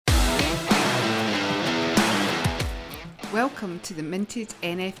Welcome to the Minted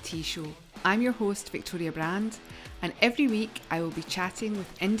NFT Show. I'm your host, Victoria Brand, and every week I will be chatting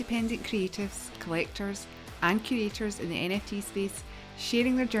with independent creatives, collectors, and curators in the NFT space,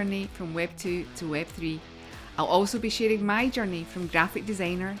 sharing their journey from Web 2 to Web 3. I'll also be sharing my journey from graphic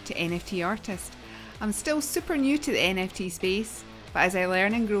designer to NFT artist. I'm still super new to the NFT space, but as I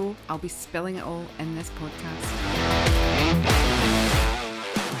learn and grow, I'll be spilling it all in this podcast.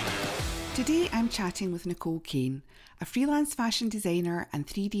 Today I'm chatting with Nicole Kane, a freelance fashion designer and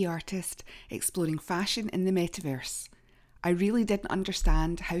 3D artist exploring fashion in the metaverse. I really didn't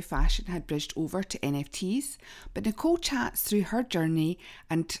understand how fashion had bridged over to NFTs, but Nicole chats through her journey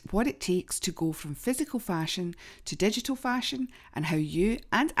and what it takes to go from physical fashion to digital fashion and how you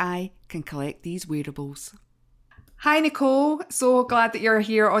and I can collect these wearables. Hi Nicole, so glad that you're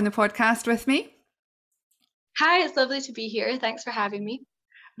here on the podcast with me. Hi, it's lovely to be here. Thanks for having me.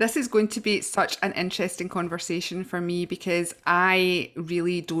 This is going to be such an interesting conversation for me because I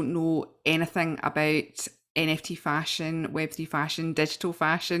really don't know anything about NFT fashion, Web3 fashion, digital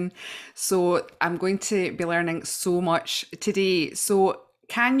fashion. So I'm going to be learning so much today. So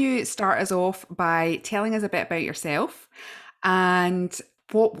can you start us off by telling us a bit about yourself and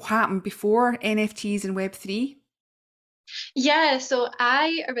what happened before NFTs and Web3? Yeah, so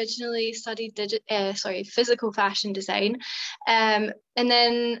I originally studied physical fashion design, and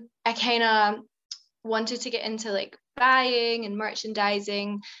then I kind of wanted to get into like buying and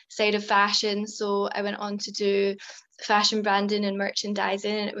merchandising side of fashion. So I went on to do fashion branding and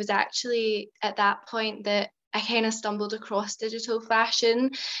merchandising, and it was actually at that point that I kind of stumbled across digital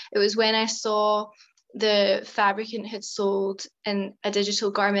fashion. It was when I saw the Fabricant had sold a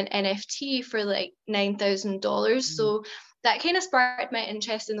digital garment NFT for like $9,000. So that kind of sparked my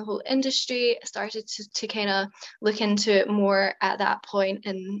interest in the whole industry. I started to kind of look into it more at that point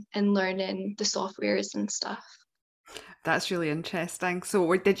and learning the softwares and stuff. That's really interesting.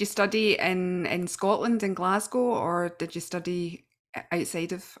 So did you study in Scotland, in Glasgow, or did you study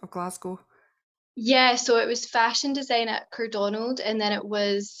outside of Glasgow? Yeah, so it was fashion design at Cardonald, and then it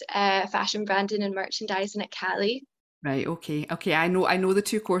was fashion branding and merchandising at Cali. Right, okay. Okay, I know the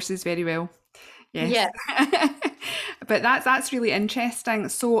two courses very well. Yes. Yeah. But that's really interesting.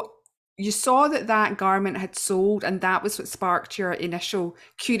 So you saw that garment had sold and that was what sparked your initial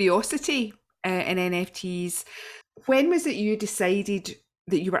curiosity in NFTs. When was it you decided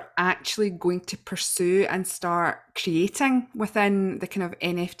that you were actually going to pursue and start creating within the kind of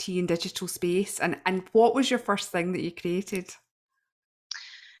NFT and digital space? And what was your first thing that you created?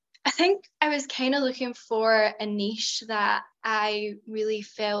 I think I was kind of looking for a niche that I really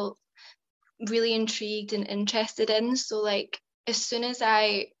felt really intrigued and interested in. So, like, as soon as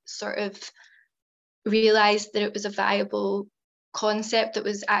I sort of realized that it was a viable concept that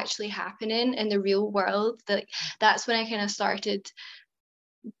was actually happening in the real world, that's when I kind of started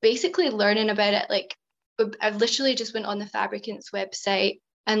basically learning about it. Like, I literally just went on the Fabricant's website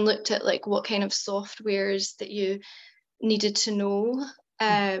and looked at like what kind of softwares that you needed to know.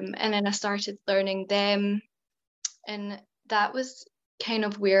 And then I started learning them, and that was kind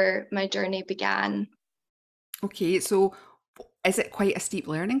of where my journey began. Okay, so is it quite a steep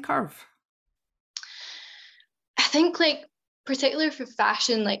learning curve? I think, like, particularly for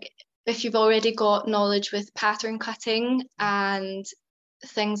fashion, like, if you've already got knowledge with pattern cutting and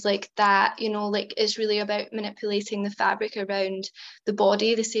things like that, like, it's really about manipulating the fabric around the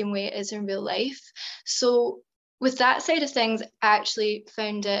body the same way it is in real life. So with that side of things, I actually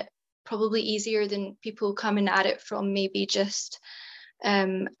found it probably easier than people coming at it from maybe just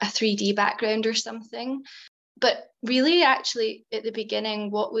a 3D background or something. But really, actually, at the beginning,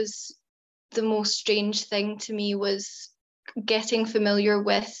 what was the most strange thing to me was getting familiar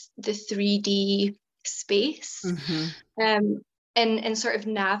with the 3D space, Mm-hmm. um, and sort of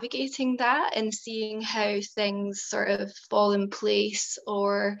navigating that and seeing how things sort of fall in place,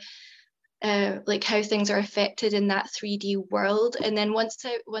 or like how things are affected in that 3D world. And then once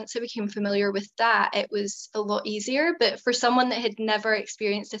I became familiar with that, it was a lot easier. But for someone that had never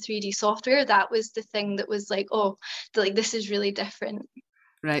experienced a 3D software, that was the thing that was like, oh, like, this is really different.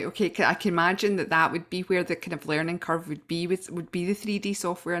 Right. Okay. I can imagine that would be where the kind of learning curve would be the 3D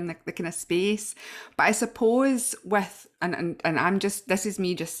software and the kind of space. But I suppose with and I'm just this is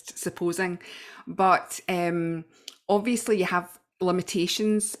me just supposing, but obviously you have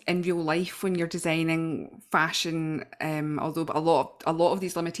limitations in real life when you're designing fashion. Although a lot of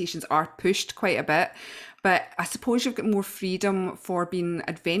these limitations are pushed quite a bit. But I suppose you've got more freedom for being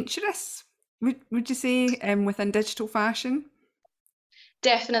adventurous. Would you say within digital fashion?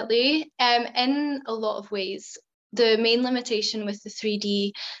 Definitely. In a lot of ways, the main limitation with the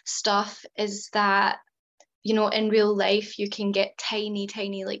 3D stuff is that in real life you can get tiny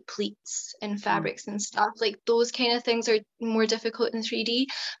like pleats and Mm. fabrics and stuff. Like those kind of things are more difficult in 3D.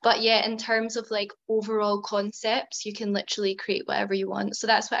 But yeah, in terms of like overall concepts, you can literally create whatever you want. So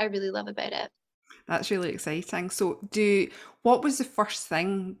that's what I really love about it. That's really exciting. So, what was the first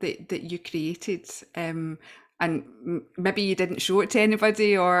thing that you created? And maybe you didn't show it to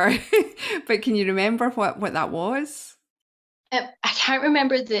anybody, or but can you remember what that was? I can't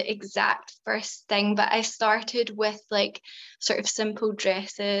remember the exact first thing, but I started with like sort of simple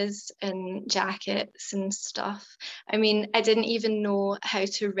dresses and jackets and stuff. I mean, I didn't even know how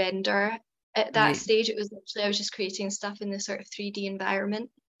to render at that Right. stage. It was literally, I was just creating stuff in this sort of 3D environment.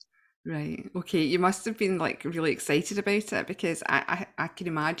 Right. Okay. You must have been like really excited about it because I can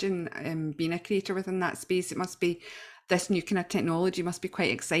imagine being a creator within that space. It must be this new kind of technology must be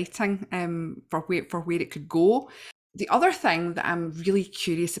quite exciting for where it could go. The other thing that I'm really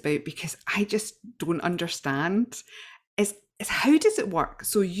curious about because I just don't understand is how does it work?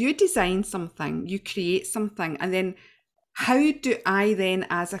 So you design something, you create something, and then how do I then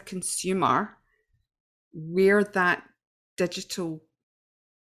as a consumer wear that digital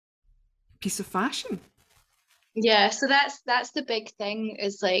piece of fashion? Yeah, so that's the big thing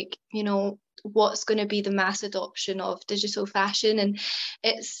is like, what's going to be the mass adoption of digital fashion. And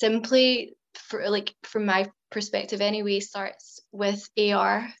it's simply for like from my perspective anyway, starts with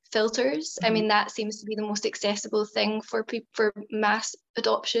AR filters. I Mhm. mean, that seems to be the most accessible thing for for mass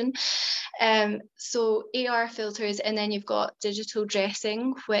adoption. So AR filters, and then you've got digital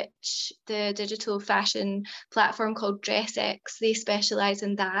dressing, which the digital fashion platform called DressX, they specialize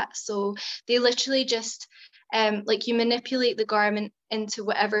in that. So they literally just like you manipulate the garment into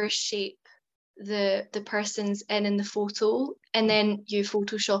whatever shape the person's in the photo, and then you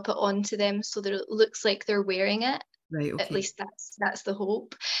Photoshop it onto them so that it looks like they're wearing it. Right, At okay. least that's the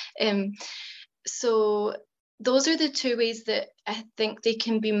hope. Um, so those are the two ways that I think they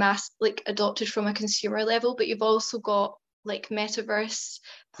can be mass like adopted from a consumer level. But you've also got like metaverse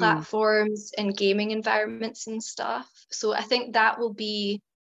Mm, platforms and gaming environments and stuff. So I think that will be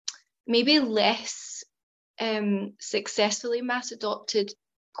maybe less successfully mass adopted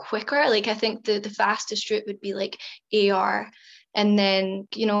quicker. Like I think the fastest route would be like AR, and then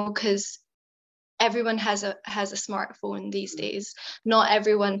because everyone has a smartphone these mm, days. Not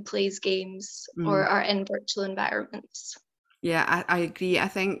everyone plays games or mm. are in virtual environments. Yeah, I agree. I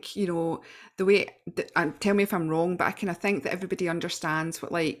think, the way and tell me if I'm wrong, but I kind of think that everybody understands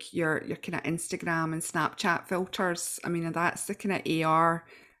what like your kind of Instagram and Snapchat filters. I mean, and that's the kind of AR,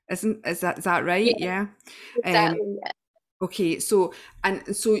 is that right? Yeah, Yeah. Um, exactly. okay, so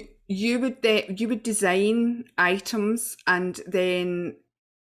you would design items and then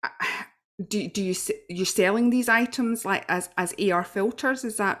uh, do you're selling these items like as AR filters?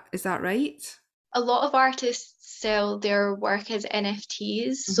 Is that right? A lot of artists sell their work as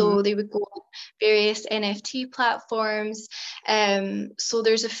NFTs, Mm-hmm. so they would go on various NFT platforms. So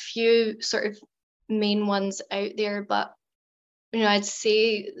there's a few sort of main ones out there, but I'd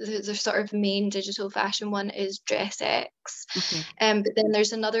say the sort of main digital fashion one is DressX. Okay. But then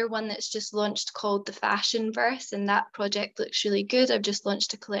there's another one that's just launched called the Fashionverse, and that project looks really good. I've just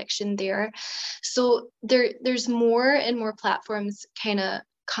launched a collection there. So there's more and more platforms kind of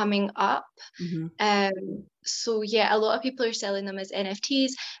coming up. Mm-hmm. So yeah, a lot of people are selling them as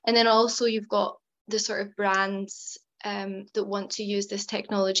NFTs, and then also you've got the sort of brands that want to use this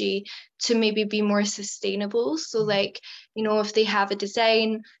technology to maybe be more sustainable. So like, if they have a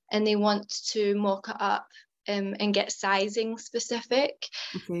design and they want to mock it up and get sizing specific,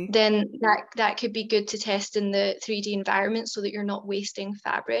 Okay. then that could be good to test in the 3D environment so that you're not wasting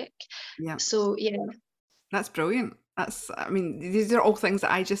fabric. Yeah. So yeah. That's brilliant. I mean, these are all things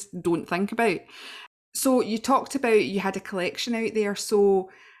that I just don't think about. So you talked about you had a collection out there. So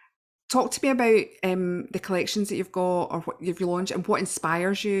talk to me about the collections that you've got or what you've launched and what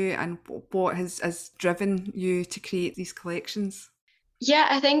inspires you and what has driven you to create these collections. Yeah,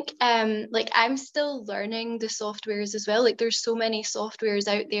 I think like I'm still learning the softwares as well. Like there's so many softwares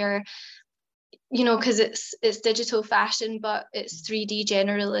out there, because it's digital fashion, but it's 3D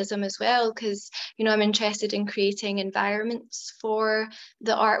generalism as well. Because I'm interested in creating environments for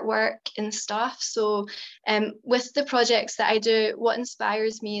the artwork and stuff. So, with the projects that I do, what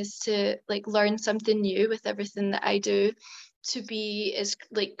inspires me is to like learn something new with everything that I do, to be as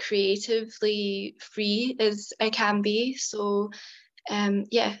like creatively free as I can be. So,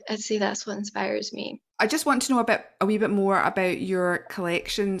 yeah, I'd say that's what inspires me. I just want to know a wee bit more about your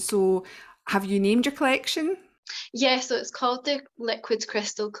collection. So have you named your collection? Yeah, so it's called the Liquid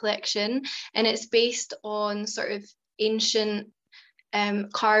Crystal Collection, and it's based on sort of ancient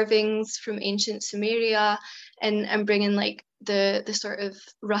carvings from ancient Sumeria, and bringing like the sort of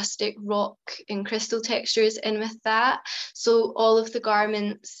rustic rock and crystal textures in with that. So all of the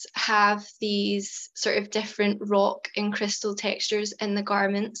garments have these sort of different rock and crystal textures in the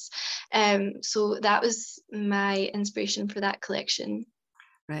garments. So that was my inspiration for that collection.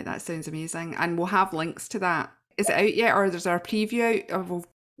 Right, that sounds amazing. And we'll have links to that. Is it out yet, or is there a preview out? Or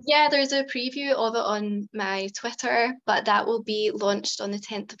Yeah, there's a preview of it on my Twitter, but that will be launched on the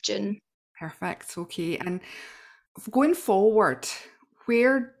 10th of June. Perfect. Okay. And going forward,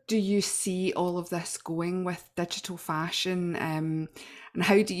 where do you see all of this going with digital fashion? And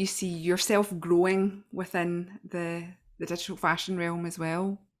how do you see yourself growing within the digital fashion realm as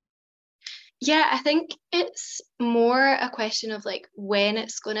well? Yeah, I think it's more a question of like when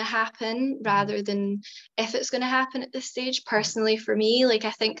it's going to happen rather than if it's going to happen at this stage. Personally, for me, like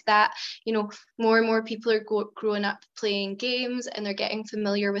I think that, more and more people are growing up playing games and they're getting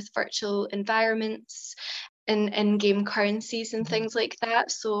familiar with virtual environments and in-game currencies and things like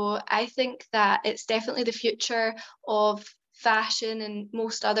that. So I think that it's definitely the future of fashion and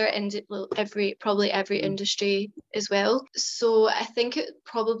most other probably every industry as well. So I think it's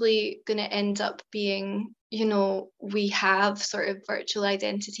probably going to end up being, we have sort of virtual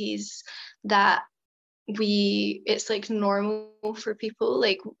identities that it's like normal for people.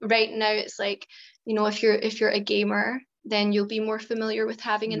 Like right now it's like, if you're a gamer, then you'll be more familiar with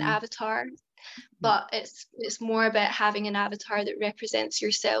having an avatar. But it's more about having an avatar that represents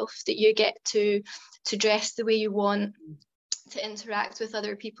yourself, that you get to dress the way you want, to interact with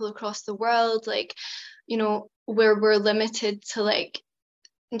other people across the world, like, where we're limited to like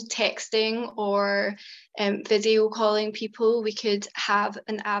texting or video calling people. We could have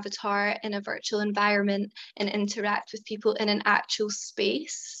an avatar in a virtual environment and interact with people in an actual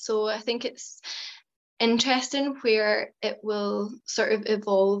space. So I think it's interesting where it will sort of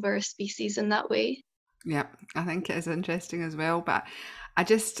evolve our species in that way. Yeah, I think it is interesting as well. But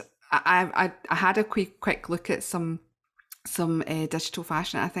I had a quick look at some digital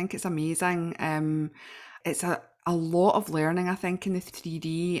fashion. I think it's amazing. It's a lot of learning, I think, in the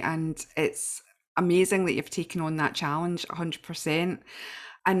 3D, and it's amazing that you've taken on that challenge 100%.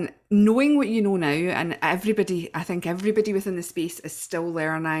 And knowing what you know now, and I think everybody within the space is still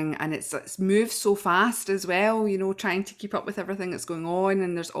learning, and it's moved so fast as well, trying to keep up with everything that's going on,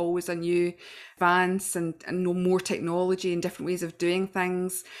 and there's always a new advance and more technology and different ways of doing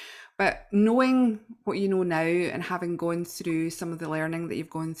things. But knowing what you know now and having gone through some of the learning that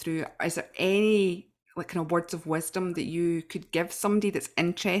you've gone through, is there any like kind of words of wisdom that you could give somebody that's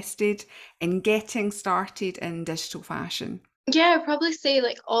interested in getting started in digital fashion? Yeah, I'd probably say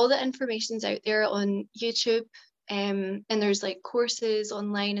like all the information's out there on YouTube, and there's like courses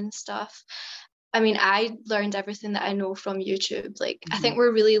online and stuff. I mean, I learned everything that I know from YouTube. Like, I think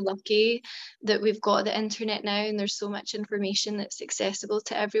we're really lucky that we've got the internet now and there's so much information that's accessible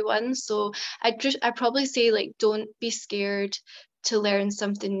to everyone. So I'd probably say, like, don't be scared to learn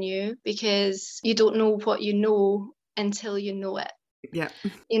something new, because you don't know what you know until you know it. Yeah.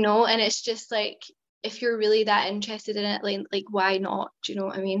 And it's just like, if you're really that interested in it, like why not? Do you know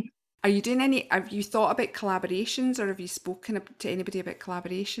what I mean? Have you thought about collaborations, or have you spoken to anybody about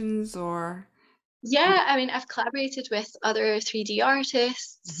collaborations, or? Yeah, I mean, I've collaborated with other 3D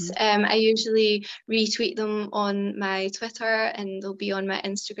artists. I usually retweet them on my Twitter, and they'll be on my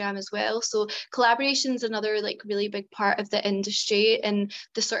Instagram as well. So collaboration's another like really big part of the industry and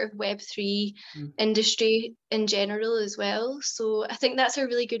the sort of Web3 industry in general as well. So I think that's a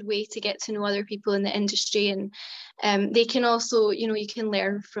really good way to get to know other people in the industry, and they can also, you can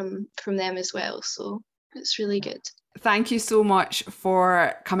learn from them as well. So it's really good. Thank you so much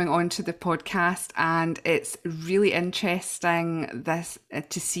for coming on to the podcast, and it's really interesting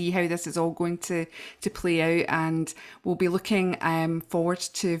to see how this is all going to play out, and we'll be looking forward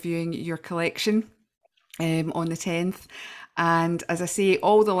to viewing your collection on the 10th. And as I say,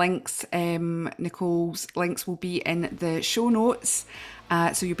 all the links, Nicole's links, will be in the show notes,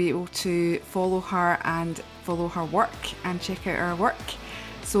 so you'll be able to follow her and follow her work and check out her work.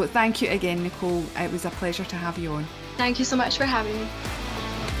 So thank you again, Nicole. It was a pleasure to have you on. Thank you so much for having me.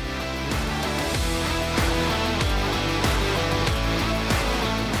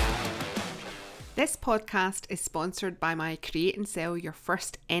 This podcast is sponsored by my Create and Sell Your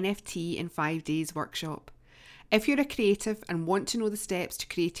First NFT in 5 Days workshop. If you're a creative and want to know the steps to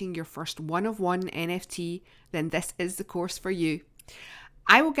creating your first one-of-one NFT, then this is the course for you.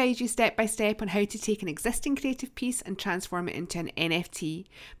 I will guide you step by step on how to take an existing creative piece and transform it into an NFT,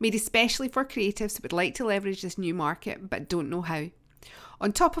 made especially for creatives who would like to leverage this new market but don't know how.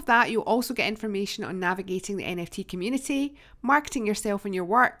 On top of that, you'll also get information on navigating the NFT community, marketing yourself and your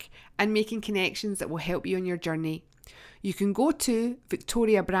work, and making connections that will help you on your journey. You can go to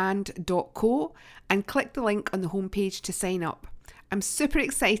victoriabrand.co and click the link on the homepage to sign up. I'm super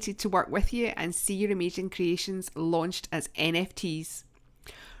excited to work with you and see your amazing creations launched as NFTs.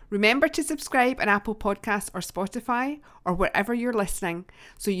 Remember to subscribe on Apple Podcasts or Spotify or wherever you're listening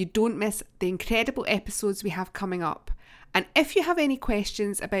so you don't miss the incredible episodes we have coming up. And if you have any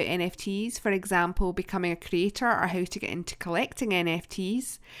questions about NFTs, for example, becoming a creator or how to get into collecting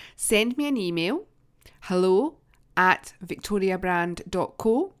NFTs, send me an email,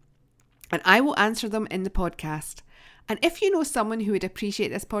 hello@victoriabrand.co, and I will answer them in the podcast. And if you know someone who would appreciate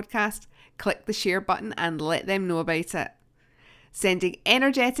this podcast, click the share button and let them know about it. Sending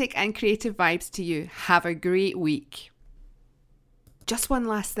energetic and creative vibes to you. Have a great week. Just one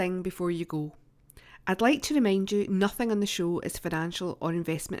last thing before you go. I'd like to remind you nothing on the show is financial or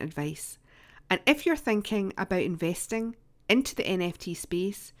investment advice. And if you're thinking about investing into the NFT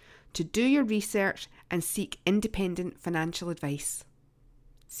space, to do your research and seek independent financial advice.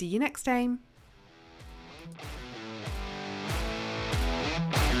 See you next time.